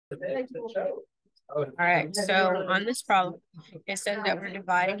All right, so on this problem, it says that we're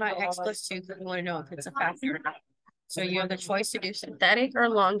dividing by x plus 2 because we want to know if it's a factor or not. So you have the choice to do synthetic or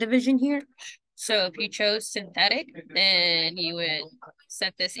long division here. So if you chose synthetic, then you would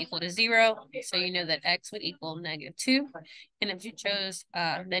set this equal to 0. So you know that x would equal -2. And if you chose,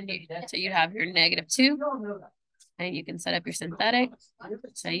 so you have your -2, and you can set up your synthetic.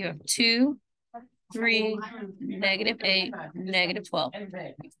 So you have 2, 3, -8, -12.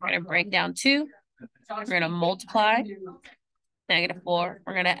 We're going to break down 2. We're going to multiply, -4.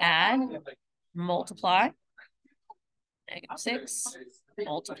 We're going to add, multiply, -6,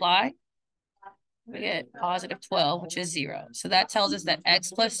 multiply. We get +12, which is 0. So that tells us that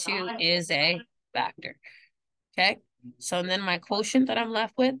x plus 2 is a factor. Okay, so then my quotient that I'm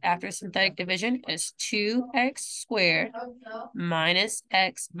left with after synthetic division is 2x squared minus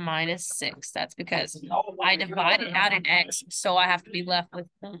x minus 6. That's because I divided out an x, so I have to be left with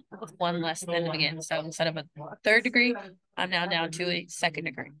one less than again. So instead of a third degree, I'm now down to a second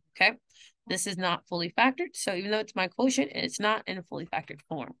degree. Okay, this is not fully factored, so even though it's my quotient, it's not in a fully factored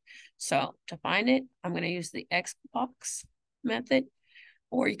form. So to find it, I'm going to use the x box method,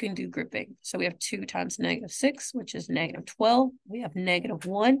 or you can do grouping. So we have 2 times -6, which is -12. We have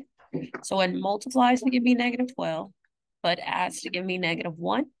 -1. So when it multiplies to give me -12, but adds to give me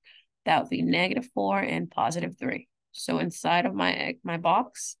 -1, that would be -4 and +3. So inside of my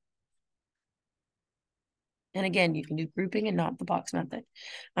box, and again, you can do grouping and not the box method.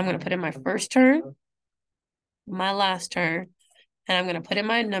 I'm going to put in my first term, my last term, and I'm going to put in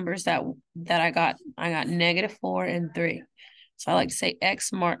my numbers that I got. I got -4 and 3. So I like to say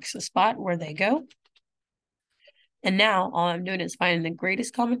X marks the spot where they go. And now all I'm doing is finding the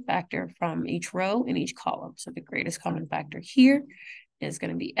greatest common factor from each row and each column. So the greatest common factor here is going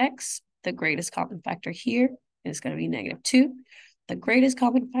to be X. The greatest common factor here is going to be -2. The greatest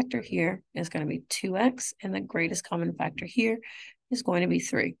common factor here is going to be 2x. And the greatest common factor here is going to be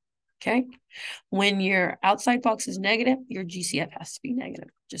 3. Okay. When your outside box is negative, your GCF has to be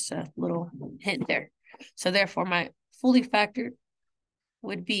negative. Just a little hint there. So therefore, my fully factored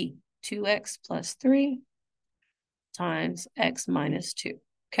would be 2x plus 3 times x minus 2.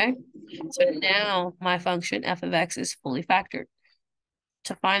 Okay, so now my function f of x is fully factored.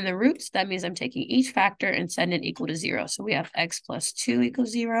 To find the roots, that means I'm taking each factor and setting it equal to 0. So we have x plus 2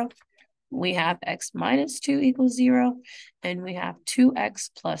 equals 0. We have x minus 2 equals 0. And we have 2x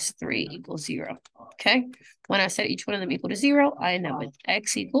plus 3 equals 0. Okay, when I set each one of them equal to 0, I end up with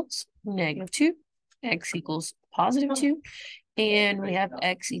x equals -2, x equals +2, and we have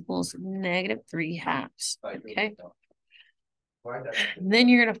x equals -3/2. Okay. And then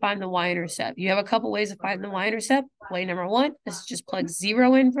you're going to find the y-intercept. You have a couple ways of finding the y-intercept. Way number 1 is just plug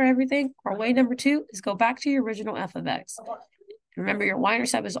 0 in for everything. Or way number 2 is go back to your original f of x. Remember, your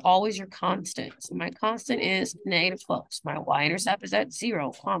y-intercept is always your constant. So my constant is -12. So my y-intercept is at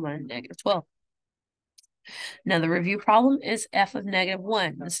 0, -12. Now the review problem is f of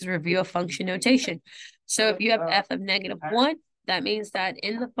 -1. This is review of function notation. So if you have f of -1, that means that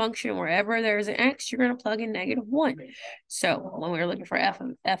in the function, wherever there's an x, you're going to plug in -1. So when we're looking for f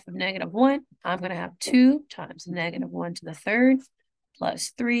of -1, I'm going to have 2 times -1 to the third plus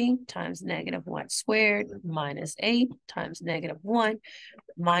 3 times -1 squared minus 8 times -1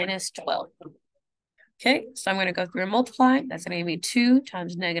 minus 12. Okay, so I'm going to go through and multiply. That's going to give me 2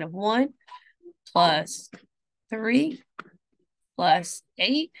 times -1 plus 3 plus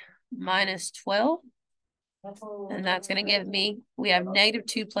 8 minus 12. And that's going to give me, we have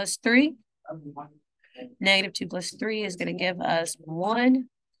 -2 plus 3. -2 plus 3 is going to give us 1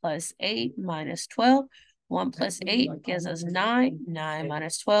 plus 8 minus 12. 1 plus 8 gives us 9. 9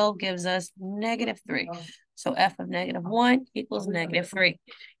 minus 12 gives us -3. So f of -1 equals -3.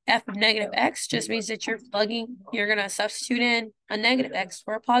 F of -x just means that you're going to substitute in a negative x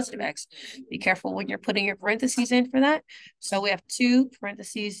for a positive x. Be careful when you're putting your parentheses in for that. So we have 2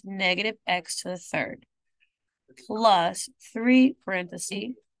 parentheses -x to the third plus 3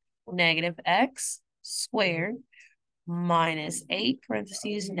 parentheses -x squared minus 8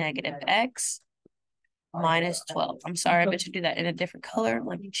 parentheses -x minus 12. I'm sorry, I meant to do that in a different color.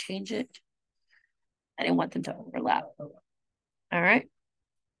 Let me change it. I didn't want them to overlap. All right.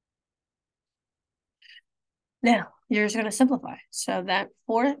 Now, you're just going to simplify. So that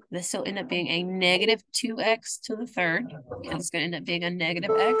 4, this will end up being a -2x to the third. It's going to end up being a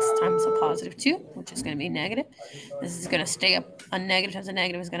 -x times a +2, which is going to be negative. This is going to stay up. A negative times a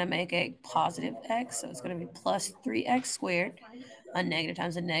negative is going to make a positive x. So it's going to be plus 3x squared. A negative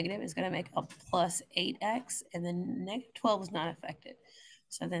times a negative is going to make a plus 8x. And then -12 is not affected.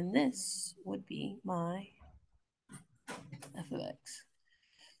 So then this would be my f of x.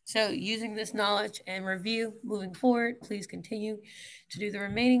 So using this knowledge and review moving forward, please continue to do the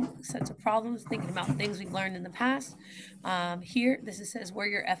remaining sets of problems, thinking about things we've learned in the past. Here, says where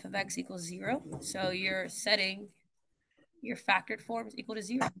your f of x equals 0. So you're setting your factored forms equal to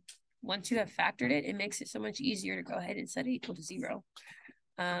 0. Once you have factored it, it makes it so much easier to go ahead and set it equal to 0.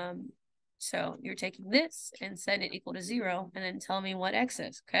 So you're taking this and setting it equal to 0 and then tell me what x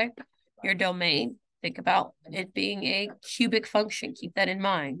is, okay? Your domain, think about it being a cubic function. Keep that in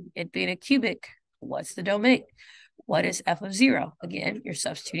mind. It being a cubic, what's the domain? What is f of 0? Again, you're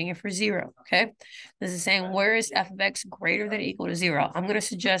substituting it for 0, okay? This is saying where is f of x greater than or equal to 0? I'm going to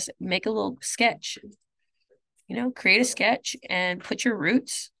suggest make a little sketch. You know, create a sketch and put your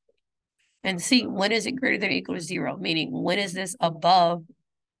roots and see when is it greater than or equal to 0, meaning when is this above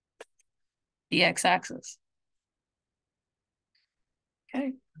the x-axis.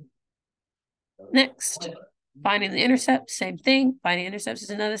 Okay. Next, finding the intercept, same thing. Finding intercepts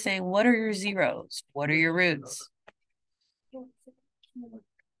is another saying, what are your zeros? What are your roots?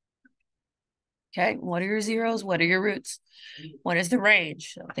 Okay, what are your zeros? What are your roots? What is the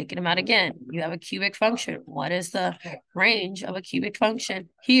range? So thinking about again, you have a cubic function. What is the range of a cubic function?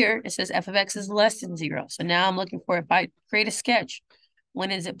 Here, it says f of x is less than 0. So now I'm looking for, if I create a sketch,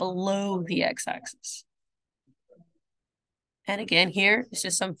 when is it below the x-axis? And again, here, it's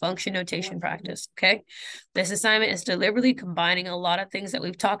just some function notation practice, okay? This assignment is deliberately combining a lot of things that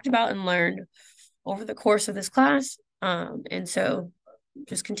we've talked about and learned over the course of this class. And so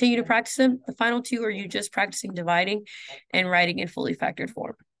just continue to practice them. The final two are you just practicing dividing and writing in fully factored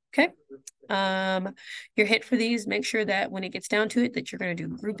form, okay? Your hit for these, make sure that when it gets down to it, that you're going to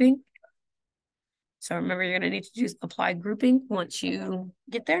do grouping. So remember, you're going to need to just apply grouping once you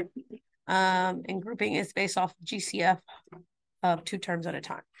get there. And grouping is based off of GCF of 2 terms at a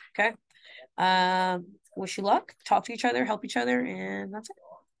time, okay? Wish you luck. Talk to each other, help each other, and that's it.